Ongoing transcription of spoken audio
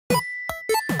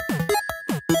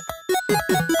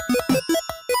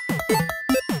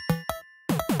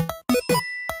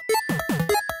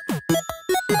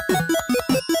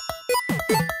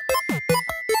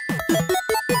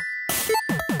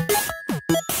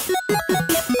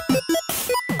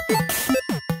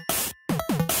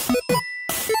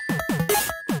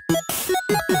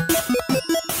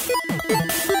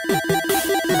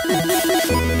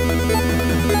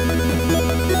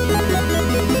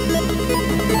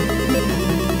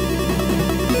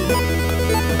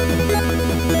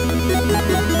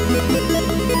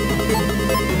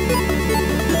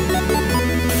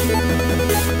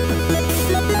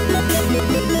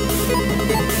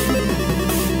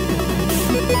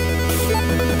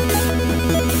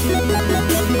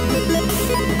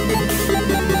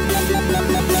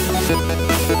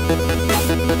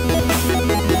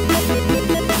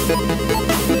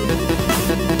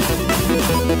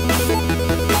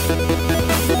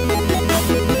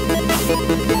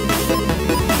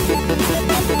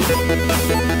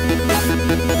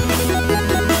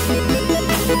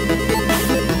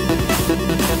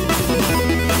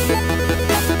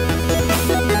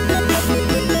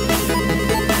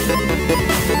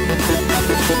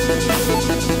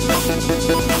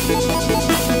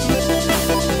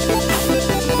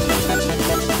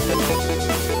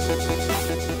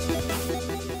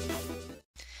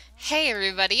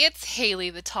everybody, it's Hayley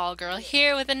the Tall Girl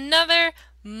here with another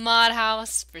mod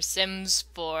house for Sims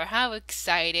 4. How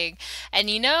exciting. And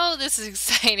you know this is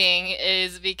exciting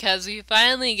is because we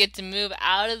finally get to move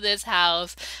out of this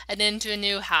house and into a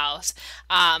new house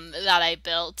that I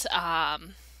built. Yeah,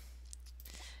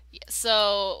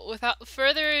 so without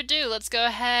further ado, let's go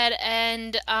ahead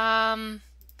and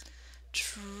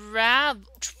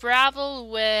travel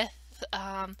with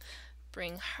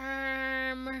bring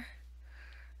Herm.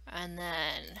 And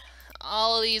then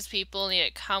all of these people need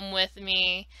to come with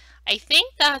me. I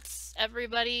think that's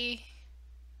everybody.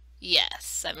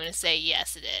 Yes, I'm going to say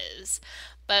yes it is.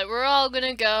 But we're all going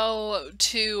to go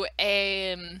to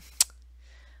a...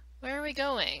 where are we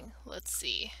going? Let's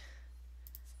see.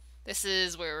 This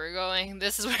is where we're going.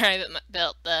 This is where I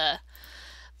built the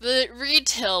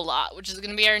retail lot, which is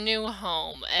going to be our new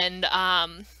home. And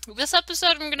this episode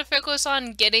I'm going to focus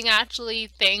on getting actually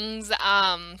things...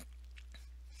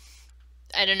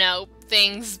 I don't know,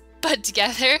 things put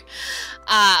together.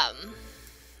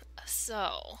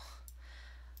 So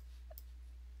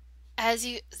as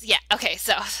you, yeah, okay,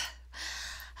 so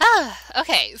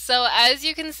okay, so as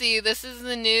you can see, this is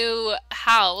the new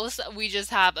house. We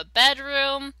just have a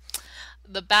bedroom,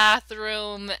 the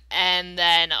bathroom, and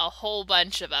then a whole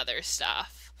bunch of other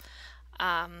stuff.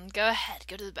 Go ahead,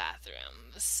 go to the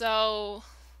bathroom. So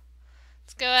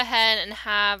let's go ahead and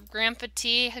have Grandpa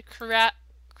T craft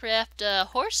a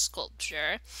horse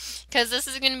sculpture, because this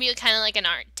is going to be kind of like an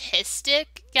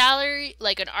artistic gallery,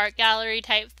 like an art gallery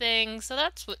type thing. So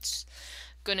that's what's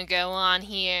going to go on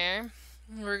here.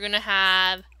 We're going to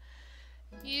have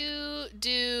you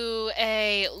do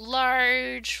a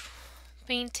large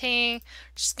painting.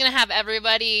 Just going to have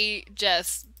everybody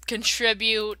just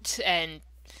contribute and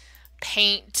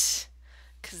paint,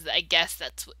 because I guess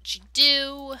that's what you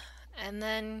do. And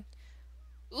then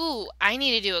ooh, I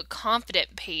need to do a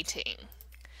confident painting.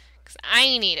 Because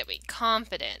I need to be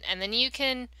confident. And then you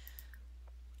can...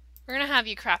 we're going to have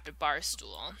you craft a bar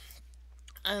stool.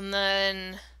 And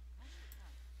then...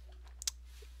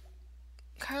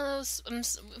 Carlos...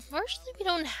 unfortunately, we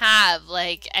don't have,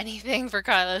 like, anything for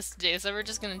Carlos to do. So we're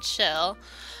just going to chill.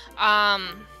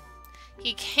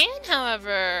 He can,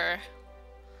 however...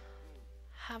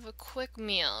 have a quick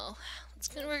meal.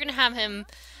 We're going to have him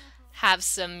have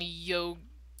some yogurt.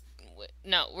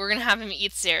 No, we're gonna have him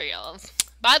eat cereal.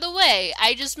 By the way,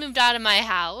 I just moved out of my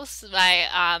house, my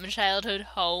childhood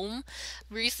home,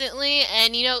 recently,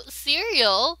 and you know,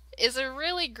 cereal is a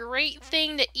really great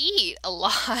thing to eat a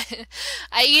lot.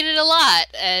 I eat it a lot,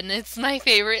 and it's my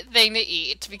favorite thing to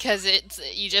eat because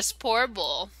you just pour a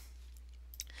bowl.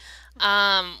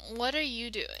 What are you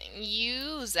doing?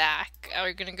 You, Zach,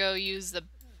 are gonna go use the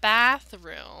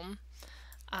bathroom.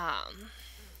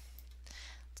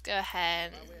 Go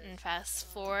ahead and fast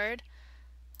forward.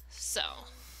 So,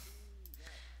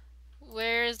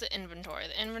 where's the inventory?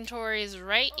 The inventory is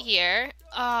right here.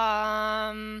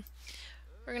 We're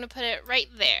gonna put it right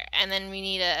there, and then we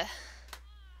need a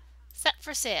set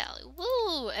for sale.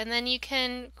 Woo! And then you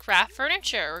can craft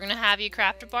furniture. We're gonna have you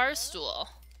craft a bar stool.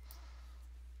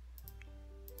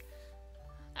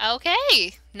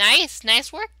 Okay,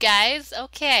 nice work, guys.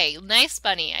 Okay, nice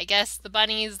bunny. I guess the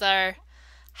bunnies are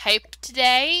hype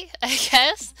today, I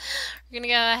guess. We're gonna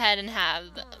go ahead and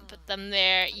put them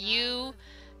there. You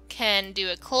can do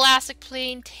a classic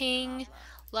painting,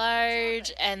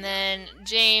 large, and then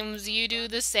James, you do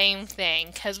the same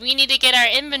thing, because we need to get our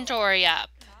inventory up.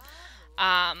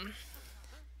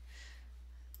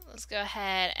 Let's go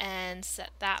ahead and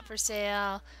set that for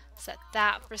sale, set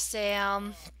that for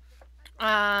sale.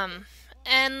 And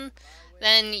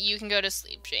then you can go to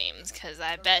sleep, James, because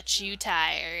I bet you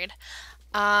tired.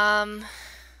 Let's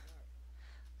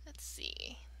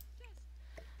see.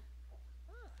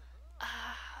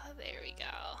 There we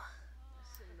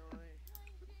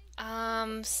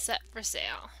go. Set for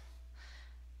sale.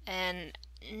 And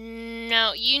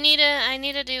no, I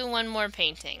need to do one more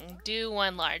painting. Do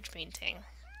one large painting.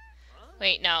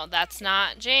 Wait, no, that's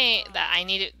not Jane.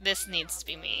 This needs to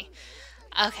be me.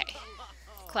 Okay.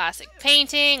 Classic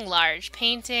painting, large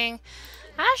painting.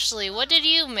 Ashley, what did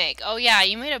you make? Oh yeah,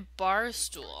 you made a bar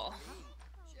stool.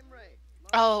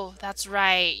 Oh, that's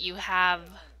right. You have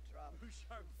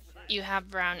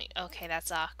brownie. Okay,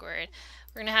 that's awkward.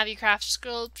 We're gonna have you craft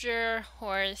sculpture,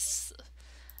 horse,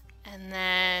 and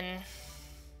then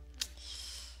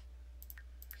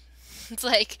it's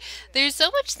like there's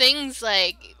so much things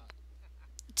like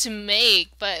to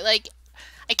make, but like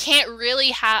I can't really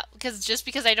have,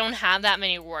 because I don't have that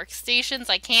many workstations,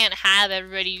 I can't have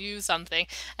everybody do something.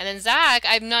 And then Zach,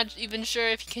 I'm not even sure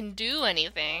if he can do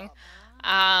anything.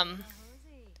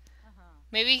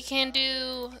 Maybe he can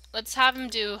do, let's have him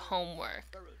do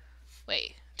homework.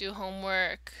 Wait, do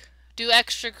homework. Do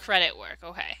extra credit work.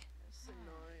 Okay.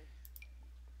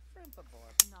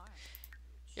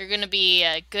 You're gonna be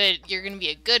a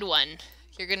good one.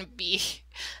 You're gonna be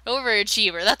an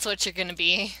overachiever. That's what you're gonna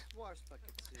be.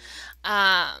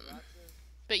 Um,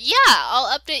 but yeah,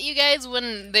 I'll update you guys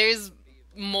when there's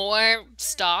more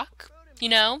stock, you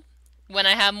know, when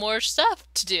I have more stuff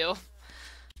to do.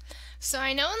 So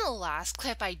I know in the last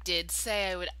clip I did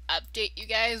say I would update you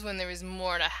guys when there was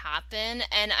more to happen,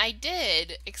 and I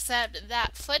did, except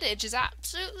that footage is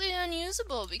absolutely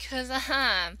unusable because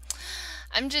I'm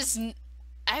just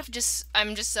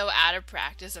I'm just so out of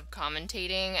practice of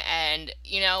commentating, and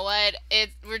you know what?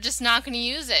 We're just not going to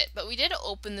use it. But we did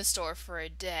open the store for a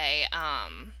day.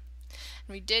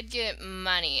 We did get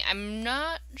money. I'm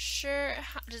not sure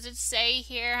does it say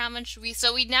here how much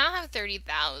so we now have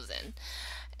 30,000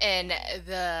 in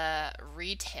the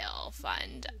retail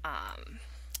fund.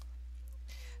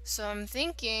 So I'm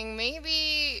thinking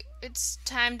maybe it's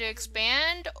time to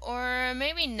expand or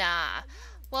maybe nah.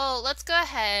 Well, let's go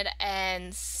ahead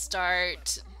and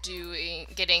start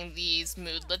getting these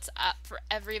moodlets up for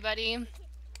everybody.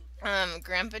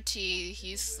 Grandpa T,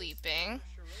 he's sleeping.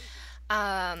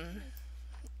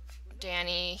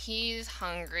 Danny, he's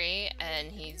hungry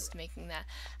and he's making that.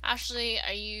 Ashley,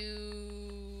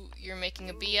 you're making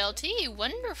a BLT?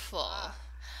 Wonderful.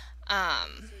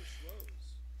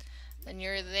 Then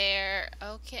you're there.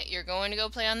 Okay, you're going to go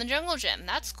play on the jungle gym.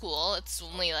 That's cool. It's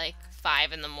only like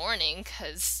 5 in the morning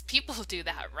because people do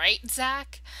that, right,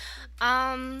 Zach?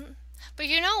 But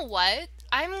you know what?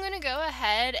 I'm gonna go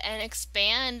ahead and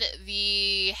expand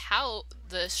the house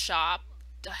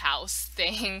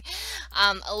thing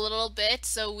a little bit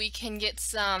so we can get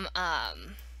some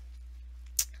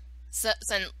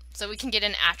so we can get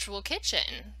an actual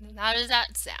kitchen. How does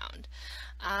that sound?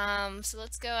 So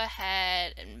let's go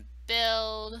ahead and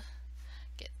get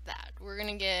that. We're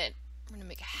gonna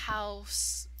make a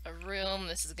house, a room.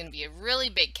 This is gonna be a really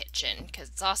big kitchen because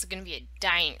it's also gonna be a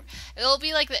dining. It'll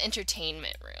be like the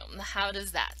entertainment room. How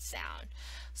does that sound?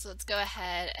 So let's go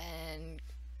ahead and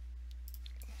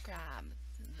grab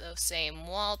the same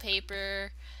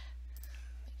wallpaper.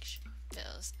 Make sure it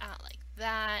fills out like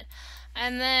that.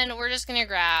 And then we're just gonna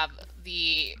grab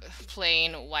the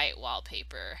plain white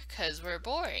wallpaper because we're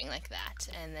boring like that.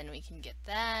 And then we can get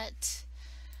that.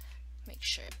 Make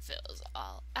sure it fills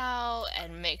all out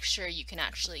and make sure you can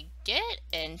actually get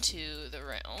into the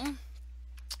room.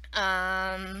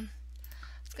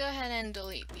 Let's go ahead and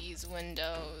delete these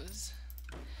windows.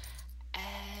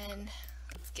 And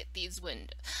let's get these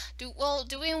windows. Do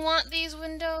we want these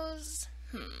windows?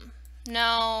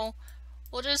 No.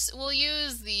 We'll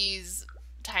use these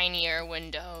tinier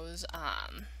windows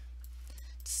to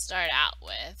start out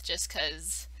with, just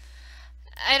because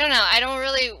I don't know, I don't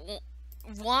really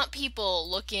want people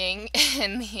looking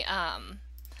in the how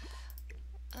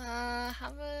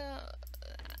about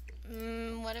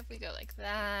what if we go like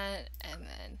that and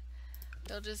then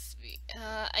they'll just be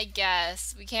I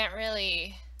guess we can't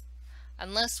really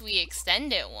unless we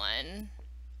extend it one.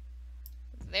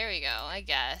 There we go, I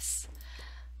guess.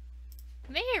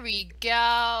 There we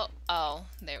go. Oh,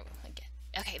 there again.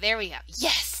 Okay, there we go.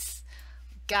 Yes!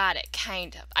 Got it,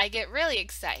 kind of. I get really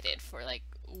excited for like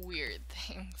weird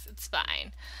things. It's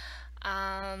fine.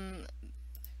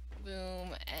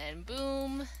 Boom and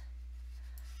boom.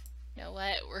 You know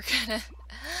what?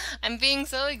 I'm being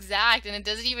so exact and it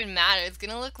doesn't even matter. It's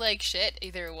gonna look like shit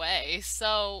either way.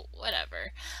 So,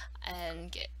 whatever.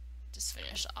 And just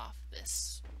finish off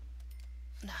this.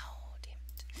 No, damn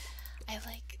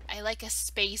it. I like a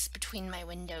space between my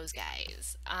windows,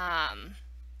 guys.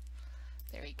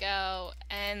 There we go,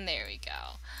 and there we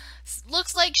go.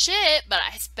 Looks like shit, but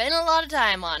I spent a lot of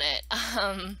time on it.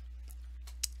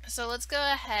 So let's go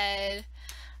ahead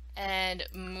and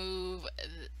we're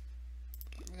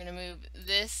gonna move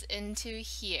this into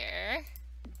here.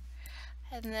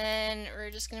 And then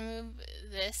we're just gonna move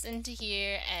this into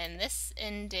here and this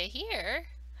into here.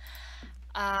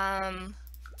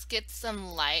 Let's get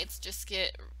some lights,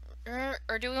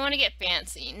 or do we want to get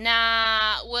fancy?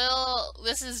 Nah,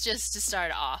 this is just to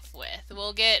start off with.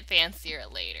 We'll get fancier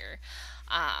later.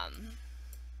 I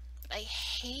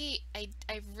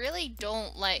really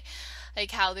don't like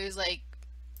how there's like,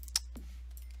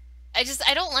 I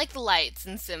don't like the lights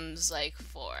in Sims like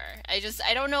 4. I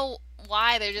don't know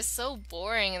why, they're just so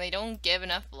boring and they don't give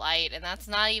enough light, and that's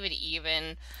not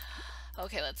even.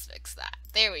 Okay, let's fix that.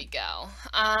 There we go.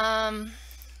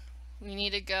 We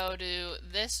need to go to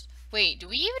this. Wait, do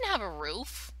we even have a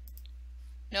roof?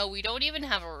 No, we don't even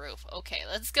have a roof. Okay,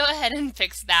 let's go ahead and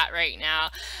fix that right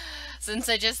now, since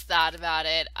I just thought about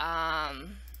it.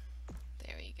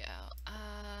 There we go.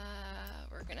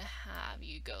 We're gonna have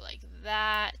you go like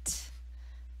that,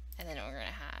 and then we're gonna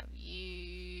have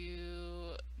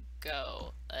you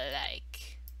go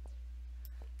like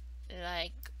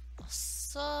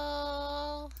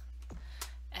so,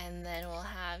 and then we'll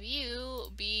have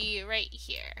you be right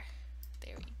here.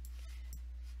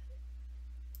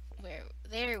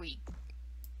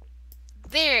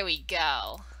 There we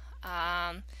go.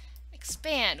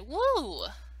 Expand. Woo!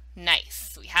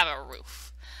 Nice. We have a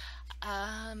roof.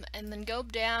 And then go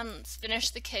down. Let's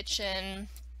finish the kitchen.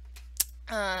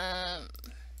 Let's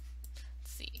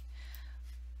see.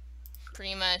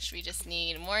 Pretty much we just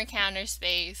need more counter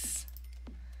space.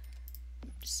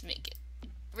 Just make it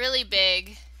really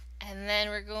big. And then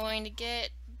we're going to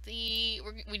get we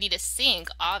need a sink,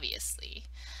 obviously.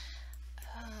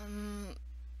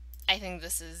 I think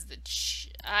this is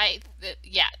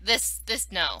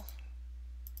no.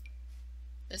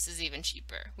 This is even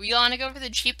cheaper. We want to go for the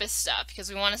cheapest stuff because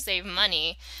we want to save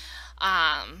money.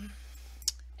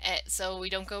 So we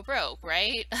don't go broke,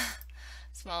 right?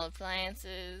 Small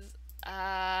appliances. We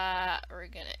are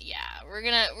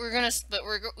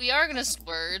gonna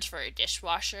splurge for a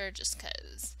dishwasher just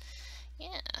cause.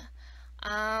 Yeah.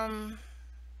 I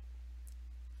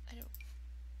don't.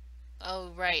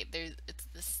 Oh right, it's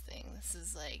this thing. This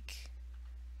is like.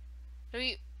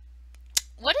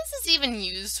 What is this even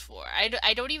used for?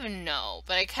 I don't even know,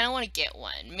 but I kind of want to get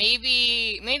one.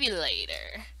 Maybe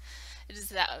later.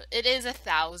 It is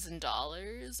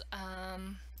 $1,000.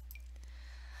 I'm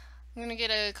gonna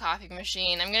get a coffee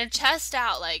machine. I'm gonna test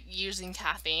out like using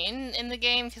caffeine in the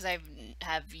game because I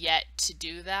have yet to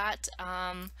do that.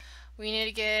 We need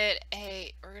to get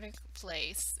we're gonna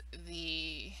place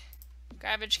the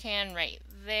garbage can right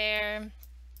there,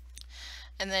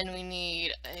 and then we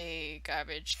need a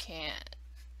garbage can.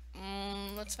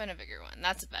 Let's find a bigger one.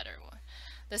 That's a better one.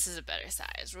 This is a better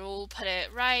size. We'll put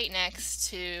it right next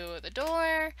to the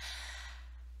door.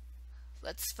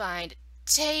 Let's find a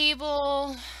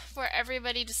table for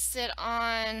everybody to sit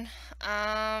on.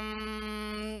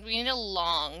 We need a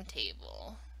long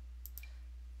table.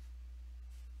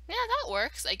 Yeah, that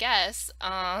works, I guess.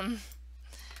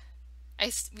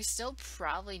 We still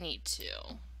probably need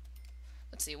two.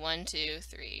 Let's see, 1, 2,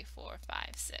 3, 4,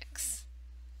 5, 6.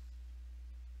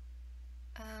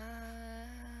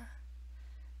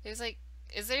 There's like,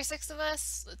 is there 6 of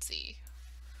us? Let's see.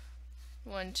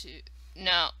 1, 2,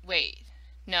 no, wait.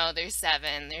 No, there's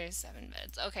 7. There's 7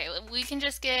 beds. Okay, we can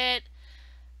just get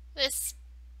this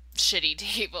shitty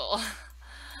table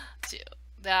too.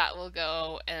 That will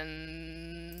go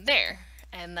in there.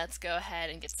 And let's go ahead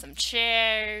and get some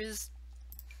chairs.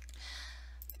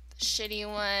 The shitty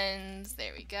ones.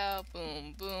 There we go.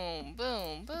 Boom, boom,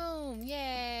 boom, boom.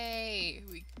 Yay!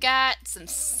 We got some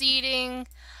seating.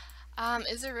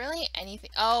 Is there really anything?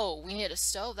 Oh, we need a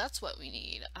stove. That's what we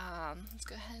need. Let's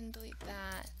go ahead and delete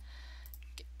that.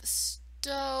 Get the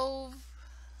stove.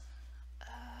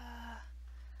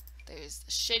 There's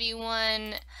the shitty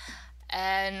one.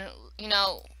 And, you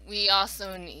know, we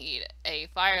also need a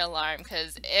fire alarm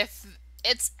because if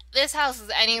this house is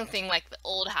anything like the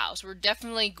old house, we're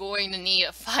definitely going to need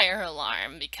a fire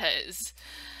alarm because,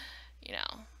 you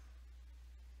know.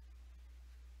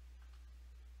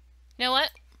 You know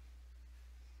what?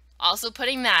 Also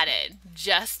putting that in,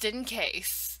 just in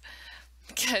case.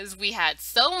 Because we had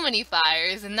so many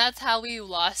fires, and that's how we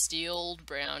lost the old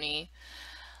brownie.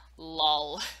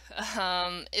 Lol.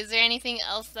 Is there anything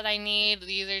else that I need?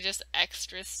 These are just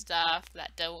extra stuff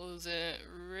that doesn't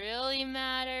really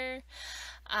matter.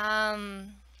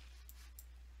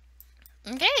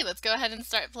 Okay, let's go ahead and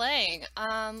start playing.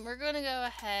 We're gonna go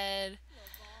ahead.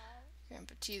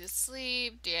 Grandpa T's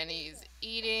asleep. Danny's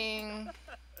eating.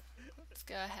 Let's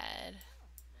go ahead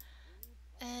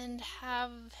and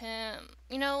have him.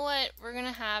 You know what? We're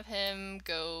gonna have him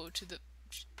go to the.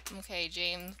 Okay,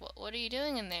 James, what are you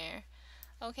doing in there?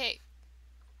 Okay.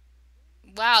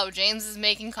 Wow, James is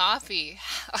making coffee.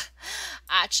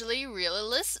 Actually,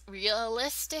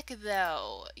 realistic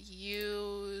though.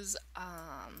 Use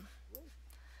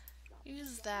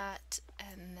that,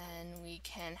 and then we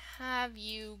can have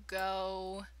you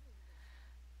go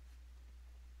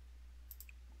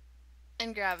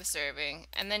and grab a serving,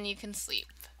 and then you can sleep.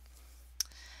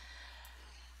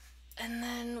 And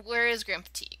then, where is Grandpa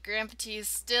T? Grandpa T is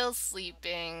still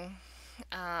sleeping.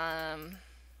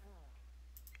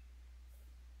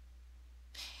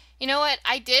 You know what?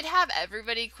 I did have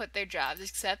everybody quit their jobs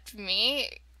except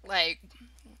me, like,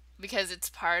 because it's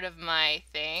part of my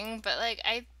thing. But like,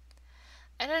 I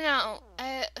I don't know.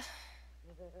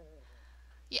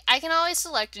 Yeah, I can always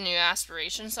select a new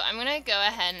aspiration, so I'm gonna go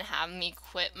ahead and have me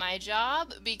quit my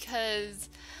job because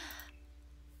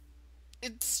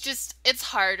it's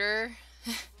harder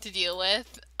to deal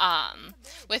with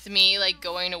me like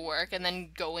going to work and then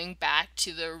going back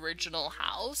to the original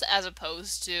house as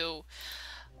opposed to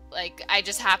like I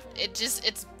just have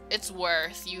it's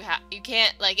worth you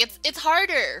can't like it's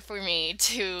harder for me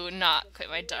to not quit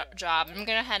my job. I'm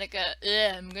gonna go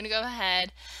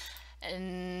ahead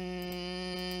and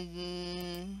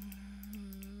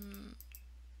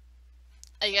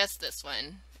I guess this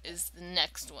one is the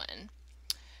next one.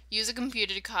 Use a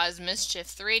computer to cause mischief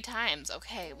 3 times.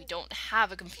 Okay, we don't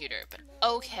have a computer, but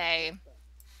okay.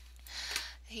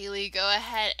 Hayley, go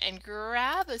ahead and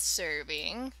grab a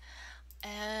serving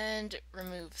and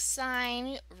remove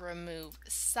sign,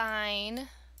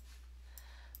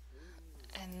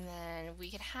 and then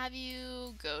we can have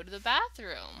you go to the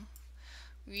bathroom.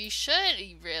 We should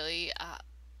really? Are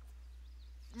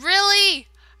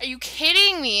you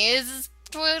kidding me? Is this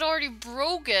toilet already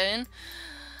broken?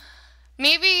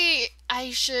 Maybe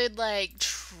I should like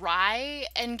try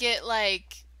and get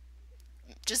like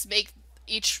just make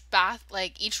each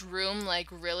room like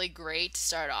really great to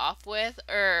start off with,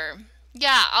 or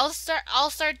yeah, I'll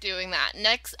start doing that.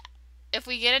 Next, if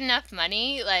we get enough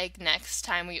money, like next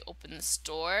time we open the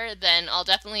store, then I'll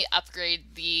definitely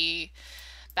upgrade the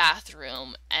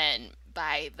bathroom and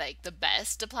buy like the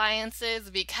best appliances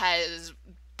because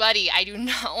buddy, I do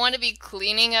not want to be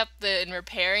cleaning up and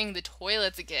repairing the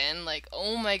toilets again. Like,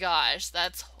 oh my gosh,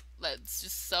 that's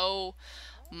just so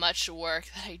much work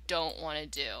that I don't want to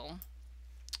do.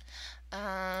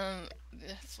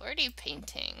 The flirty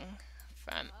painting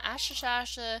from Asha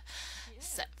Shasha,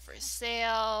 set for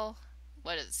sale.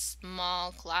 What is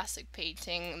small classic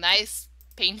painting? Nice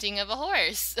painting of a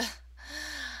horse.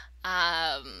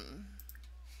 um,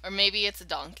 or maybe it's a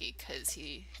donkey because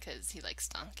he likes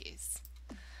donkeys.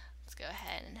 Let's go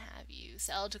ahead and have you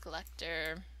sell to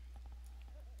collector.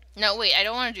 No, wait, I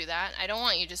don't want to do that. I don't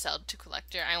want you to sell to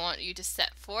collector. I want you to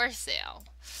set for sale.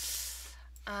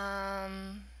 Yeah,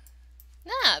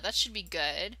 that should be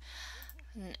good.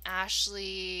 And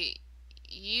Ashley,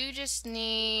 you just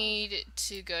need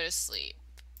to go to sleep.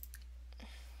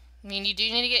 I mean, you do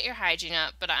need to get your hygiene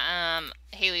up, but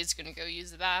Hayley's gonna go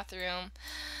use the bathroom.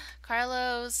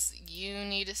 Carlos, you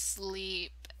need to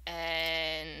sleep,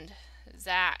 and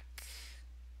Zach,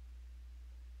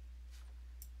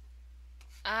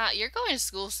 you're going to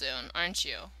school soon, aren't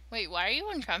you? Wait, why are you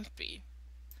uncomfy?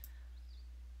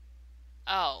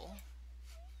 Oh,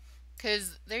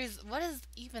 what is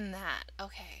even that?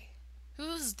 Okay.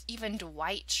 Who's even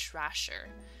Dwight Thrasher?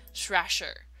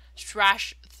 Thrasher.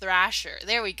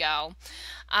 There we go.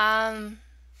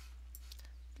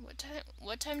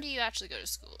 What time do you actually go to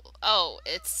school? Oh,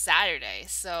 it's Saturday,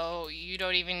 so you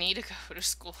don't even need to go to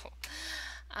school.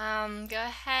 Go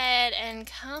ahead and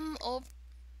come over.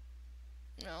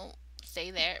 No, stay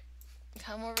there.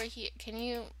 Come over here. Can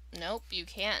you? Nope, you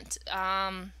can't.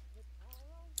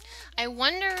 I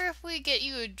wonder if we get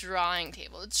you a drawing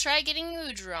table. Let's try getting you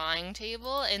a drawing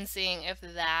table and seeing if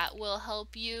that will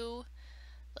help you,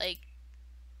 like,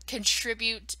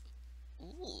 contribute.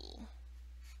 Ooh.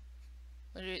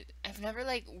 I've never,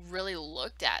 like, really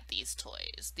looked at these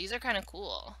toys. These are kind of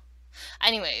cool.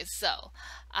 Anyways, so,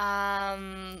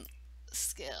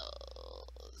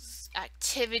 skills,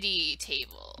 activity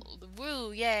table.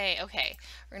 Woo, yay. Okay,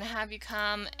 we're gonna have you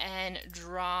come and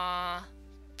draw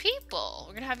people.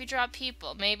 We're gonna have you draw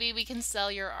people. Maybe we can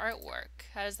sell your artwork.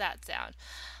 How does that sound?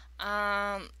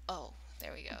 Oh,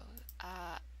 there we go.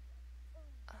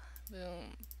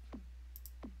 Boom.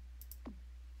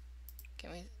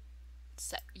 Can we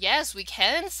set? Yes, we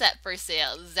can set for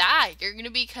sale. Zach, you're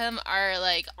gonna become our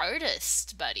like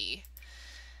artist buddy.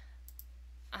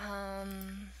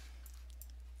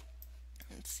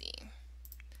 Let's see.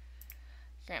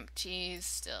 Grandpa Cheese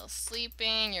still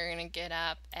sleeping. You're gonna get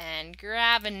up and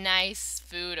grab a nice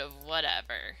food of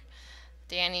whatever.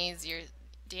 Danny, you're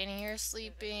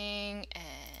sleeping,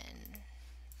 and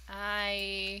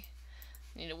I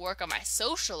need to work on my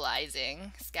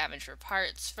socializing. Scavenge for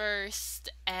parts first,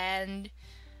 and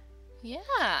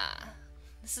yeah,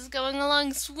 this is going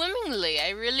along swimmingly.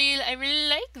 I really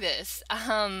like this.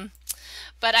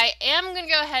 But I am gonna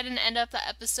go ahead and end up the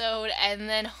episode, and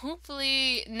then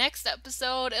hopefully next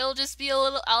episode I'll just be a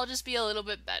little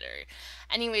bit better.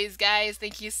 Anyways, guys,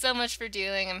 thank you so much for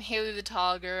dealing. I'm Hayley the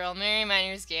Tall Girl, Mary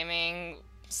Miners Gaming.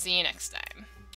 See you next time.